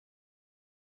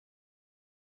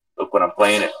Look what I'm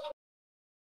playing it.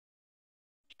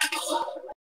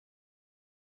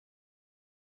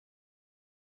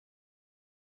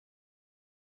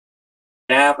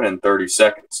 It happen in 30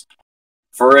 seconds.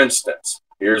 For instance,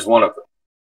 here's one of them.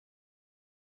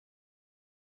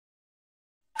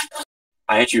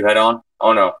 I hit you head on.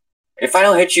 Oh no. If I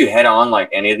don't hit you head on like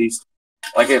any of these,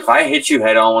 like if I hit you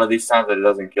head on one of these times that it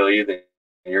doesn't kill you, then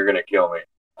you're gonna kill me.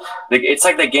 It's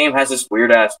like the game has this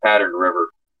weird ass pattern,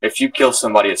 River. If you kill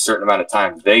somebody a certain amount of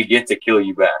times, they get to kill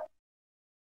you back.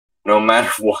 No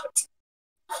matter what.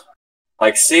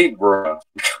 Like, see, bro.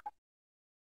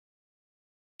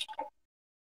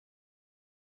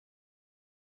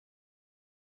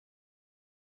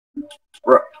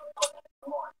 Bro.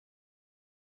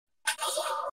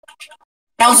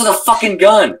 That was with a fucking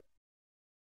gun.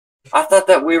 I thought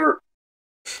that we were...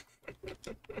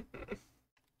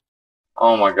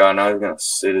 Oh my god, now he's gonna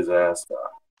sit his ass down.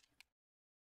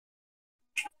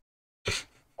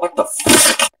 What the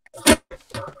fuck?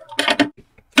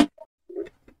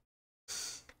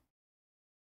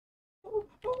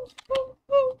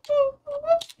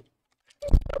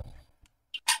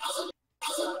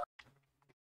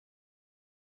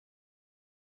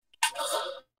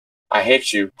 I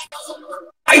hit you.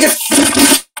 I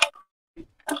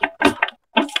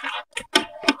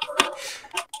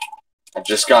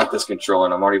just got this controller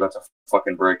and I'm already about to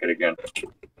fucking break it again.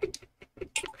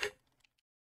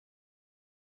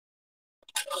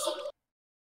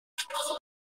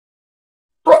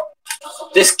 Bro,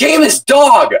 this game is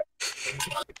dog!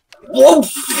 Whoa!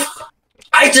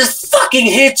 I just fucking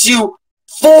hit you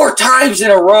 4 times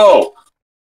in a row!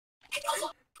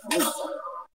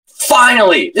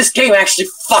 Finally! This game actually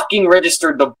fucking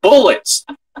registered the bullets!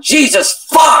 Jesus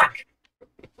fuck!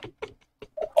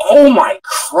 Oh my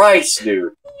Christ,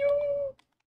 dude.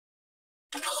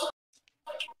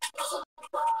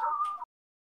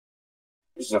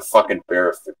 He's a fucking bear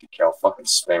of 50 cal fucking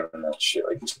spamming that shit.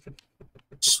 Like,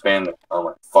 spam the on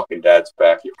my fucking dad's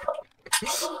back, you cunt.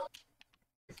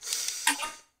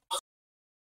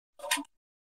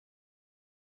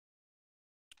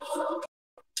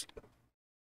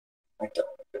 I don't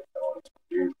know what to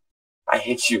do. I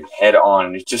hit you head on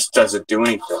and it just doesn't do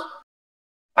anything.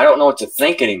 I don't know what to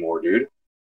think anymore, dude.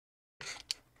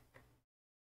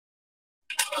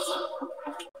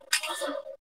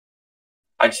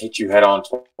 I just hit you head on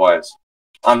twice.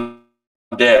 I'm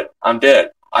dead. I'm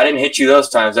dead. I didn't hit you those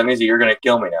times. That means that you're gonna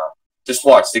kill me now. Just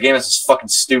watch. The game has this fucking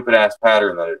stupid ass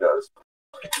pattern that it does.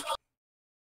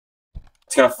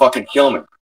 It's gonna fucking kill me.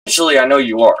 Actually, I know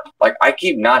you are. Like, I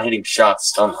keep not hitting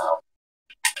shots somehow.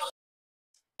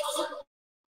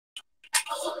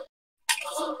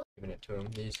 Giving it to him.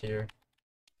 He's here.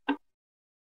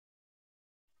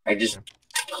 I just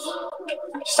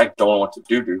like don't know what to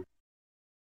do, dude.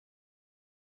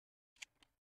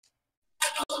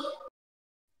 I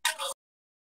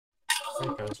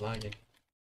think I was lagging.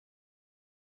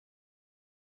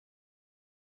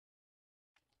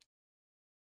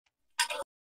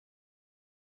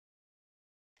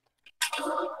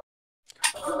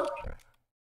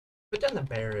 Put down the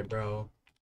barrier, bro.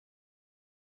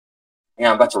 Yeah,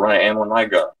 I'm about to run an ammo with my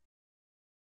gun.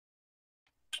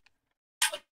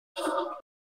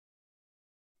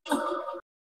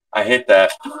 I hit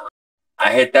that.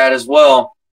 I hit that as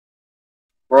well.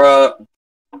 Bruh.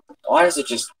 Why does it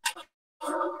just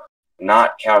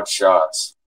not count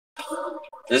shots?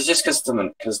 This is just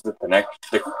because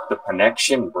the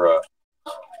connection, bruh.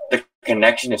 The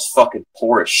connection is fucking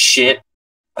poor as shit.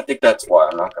 I think that's why,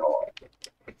 I'm not gonna lie.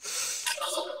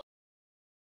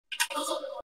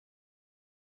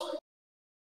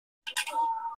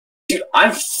 Dude,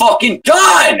 I'm fucking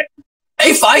done!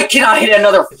 If I cannot hit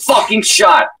another fucking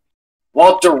shot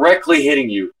while directly hitting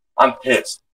you, I'm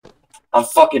pissed. I'm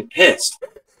fucking pissed.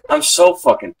 I'm so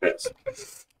fucking pissed.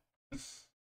 It's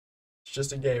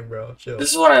just a game, bro. Chill.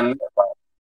 This is what I meant by...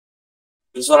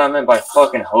 This is what I meant by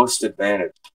fucking host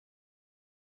advantage.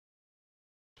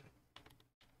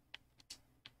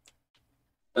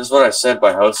 This is what I said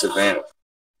by host advantage.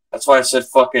 That's why I said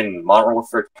fucking Modern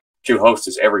Warfare 2 host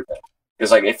is everything.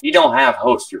 Because, like, if you don't have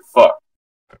host, you're fucked.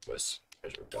 Alright, boys.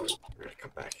 Here's where we're going. We're gonna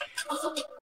come back.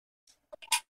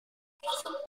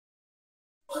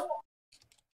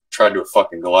 Tried to do a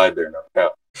fucking glide there, no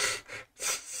doubt.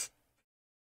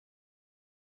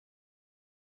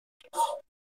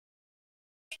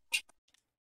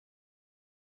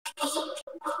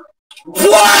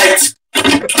 What?!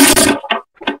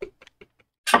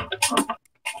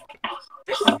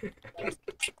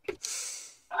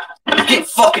 I'm getting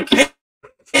fucking pissed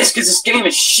because this game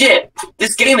is shit.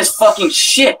 This game is fucking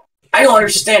shit. I don't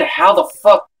understand how the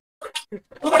fuck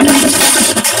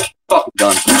Fuck,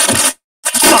 done.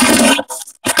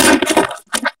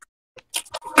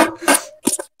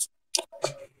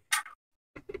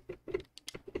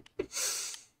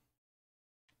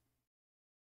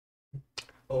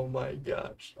 Oh my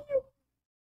gosh.